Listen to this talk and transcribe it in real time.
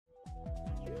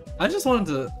I just wanted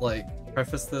to like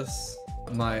preface this.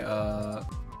 My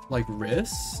like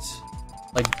wrist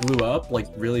like blew up like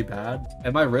really bad,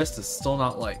 and my wrist is still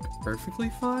not like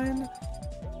perfectly fine.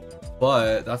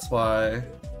 But that's why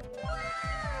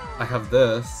I have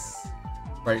this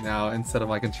right now instead of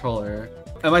my controller.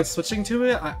 Am I switching to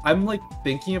it? I'm like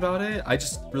thinking about it. I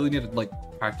just really need to like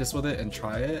practice with it and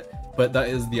try it. But that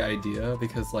is the idea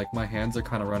because like my hands are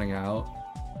kind of running out.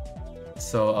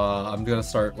 So I'm gonna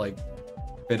start like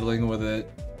fiddling with it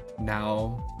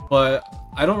now. But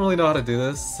I don't really know how to do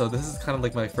this. So this is kind of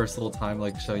like my first little time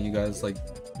like showing you guys like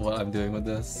what I'm doing with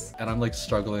this. And I'm like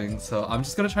struggling. So I'm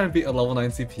just gonna try to beat a level 9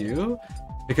 CPU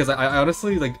because I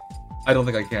honestly like, I don't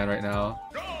think I can right now.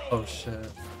 Oh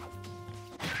shit.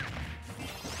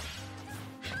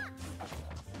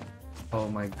 Oh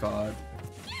my god.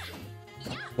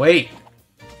 Wait!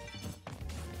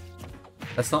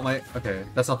 That's not my... Okay,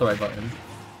 that's not the right button.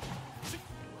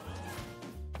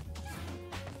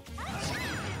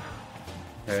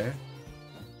 Okay.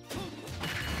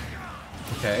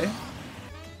 Okay.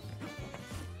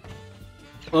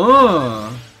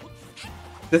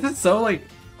 This is so, like,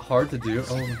 hard to do.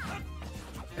 Oh.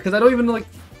 Because I don't even, like,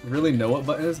 really know what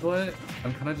button is what.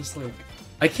 I'm kind of just, like...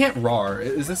 I can't RAR.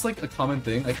 Is this, like, a common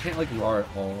thing? I can't, like, RAR at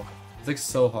all. It's, like,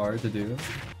 so hard to do.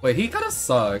 Wait, he kind of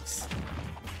sucks.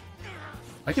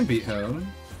 I can beat him.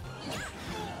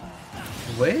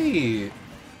 Wait.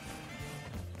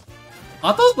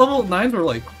 I thought level 9s were,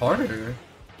 like, harder.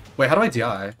 Wait, how do I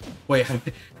DI? Wait,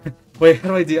 wait, how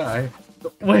do I DI?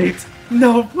 Wait,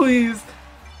 no, please.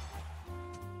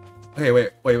 Okay,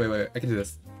 wait. I can do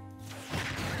this.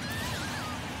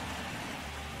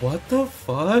 What the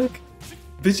fuck?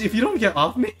 Bitch, if you don't get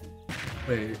off me...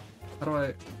 Wait, how do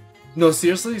I... No,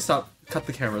 seriously, stop. Cut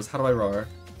the cameras. How do I RAR?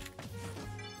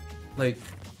 Like...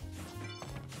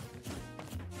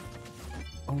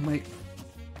 Oh my...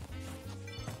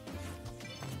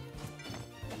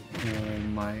 Oh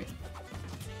my...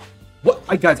 What?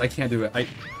 Guys, I can't do it.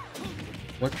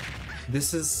 What?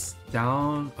 This is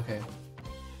down... Okay.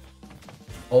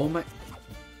 Oh my...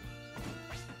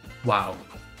 Wow.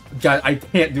 God, I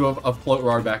can't do a float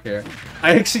RAR back here.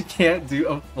 I actually can't do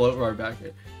a float RAR back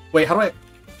here. Wait, how do I...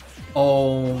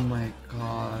 Oh my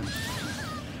god.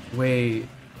 Wait.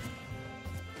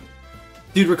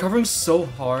 Dude, recovering's so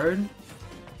hard.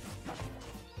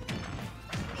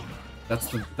 That's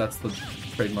the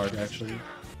trademark, actually.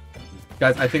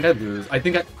 Guys, I think I lose.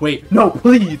 Wait, no,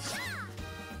 please!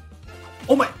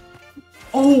 Oh my...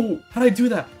 Oh! How did I do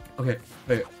that? Okay,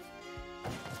 wait.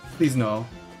 Please no.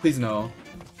 Please no.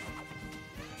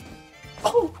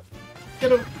 Oh!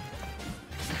 Get him!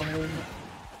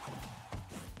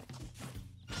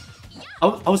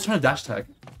 Oh. I was trying to dash tag.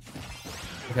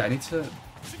 Okay, I need to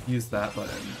use that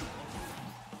button.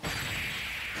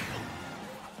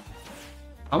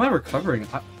 How am I recovering?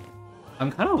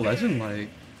 I'm kind of legend-like.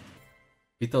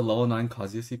 Beat the level 9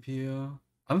 Kazuya CPU.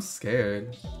 I'm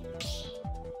scared.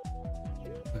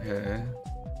 Okay.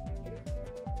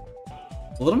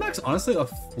 Little Mac's honestly a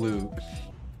fluke.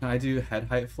 Can I do head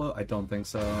height float? I don't think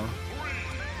so.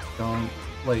 Don't,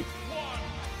 like...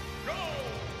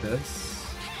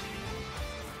 This?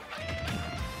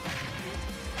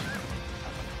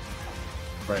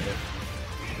 Right.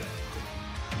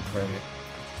 Right.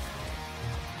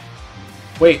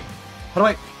 Wait! How do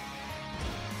I...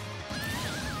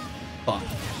 Fuck.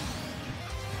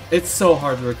 It's so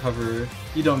hard to recover.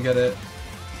 You don't get it.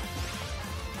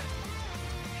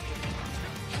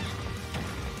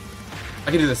 I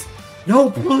can do this.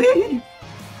 No, please!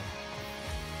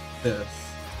 This.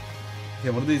 Okay,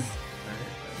 what are these?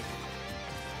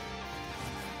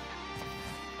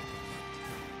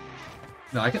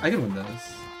 No, I can win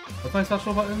this. What's my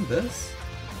special button? This?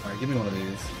 Alright, give me one of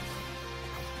these.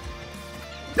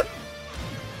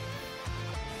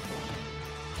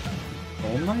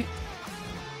 Oh my...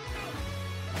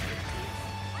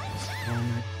 Oh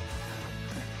my...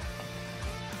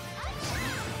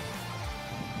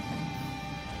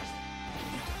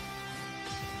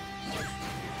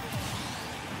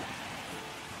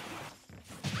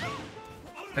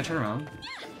 Can I turn around?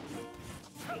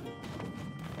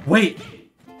 Wait!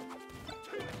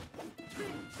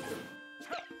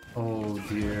 Oh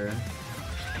dear.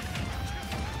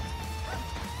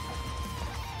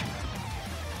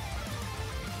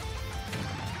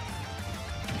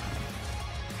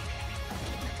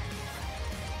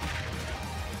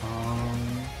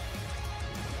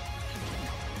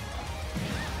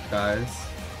 Guys.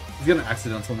 He's gonna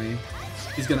accidental me.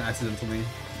 He's gonna accidental me.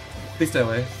 Please stay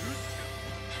away.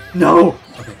 No!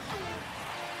 Okay.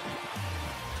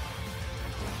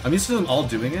 I'm used to them all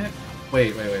doing it.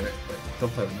 Wait. Don't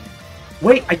play with me.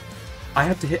 Wait, I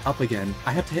have to hit up again.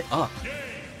 I have to hit up.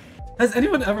 Has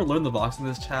anyone ever learned the box in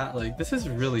this chat? Like, this is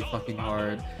really fucking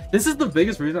hard. This is the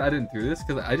biggest reason I didn't do this,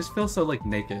 because I just feel so, like,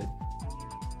 naked.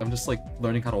 I'm just, like,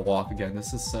 learning how to walk again.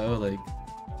 This is so, like...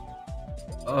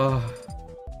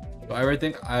 Do I really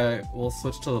think I will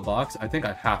switch to the box? I think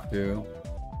I have to.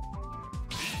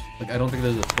 Like, I don't think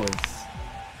there's a choice.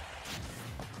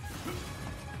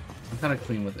 I'm kind of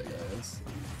clean with it, guys.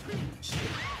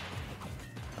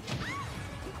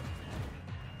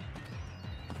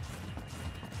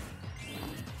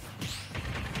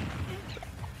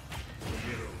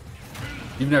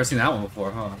 You've never seen that one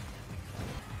before, huh?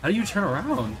 How do you turn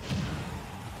around?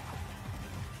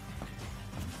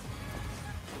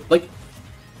 Like,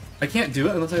 I can't do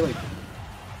it unless I, like,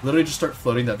 literally just start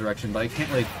floating that direction, but I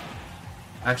can't, like,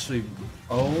 actually...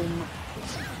 Oh...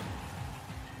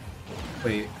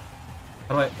 Wait.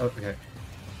 How do I... Oh, okay.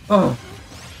 Oh!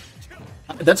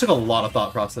 That took a lot of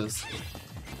thought process.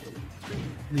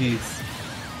 Please.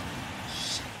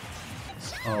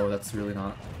 Oh, that's really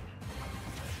not...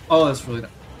 Oh, that's really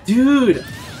not... Dude!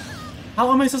 How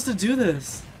am I supposed to do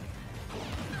this?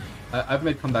 I've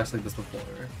made comebacks like this before.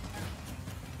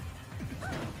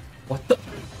 What the...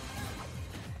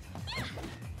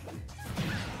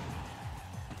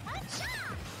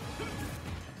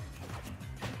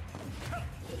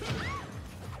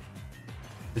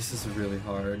 This is really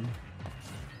hard.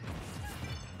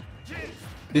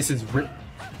 This is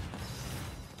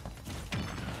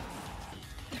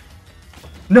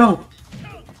No!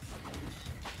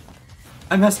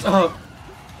 I messed up.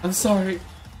 I'm sorry.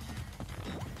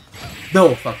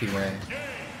 No fucking way.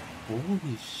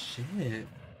 Holy shit.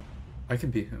 I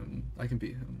can beat him. I can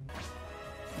beat him.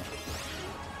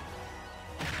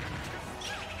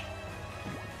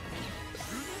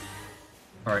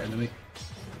 Alright, and then we...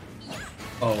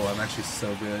 Oh, I'm actually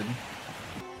so good.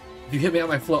 If you hit me at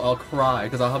my float, I'll cry,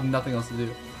 because I'll have nothing else to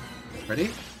do.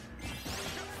 Ready?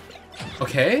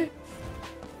 Okay?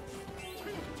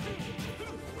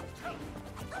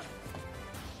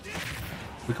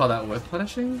 We call that whip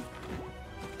punishing?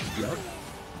 Yep.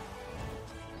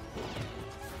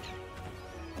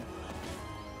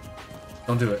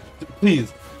 Don't do it.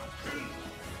 Please!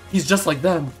 He's just like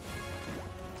them!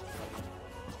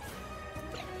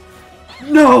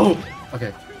 No!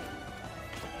 Okay.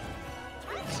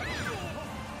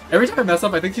 Every time I mess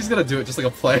up, I think he's gonna do it just like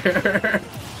a player.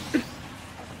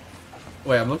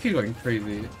 Wait, I'm looking going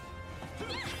crazy.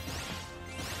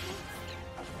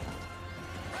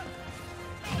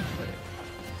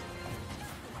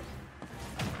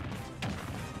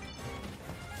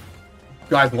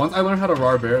 Guys, once I learn how to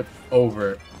raw bear, it's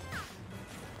over.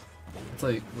 It's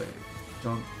like, wait,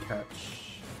 jump,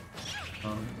 catch,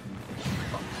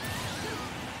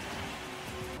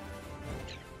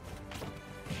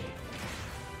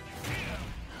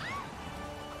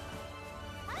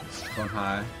 Going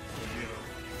high.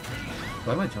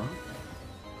 Why am I jump?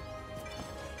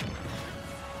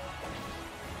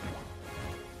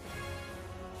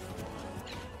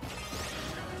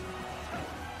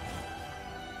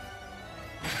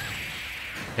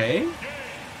 Okay?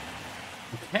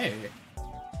 Okay.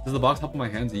 Does the box help in my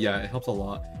hands? Yeah, it helps a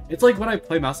lot. It's like when I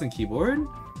play mouse and keyboard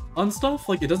on stuff,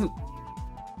 like it doesn't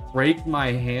break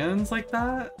my hands like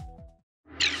that.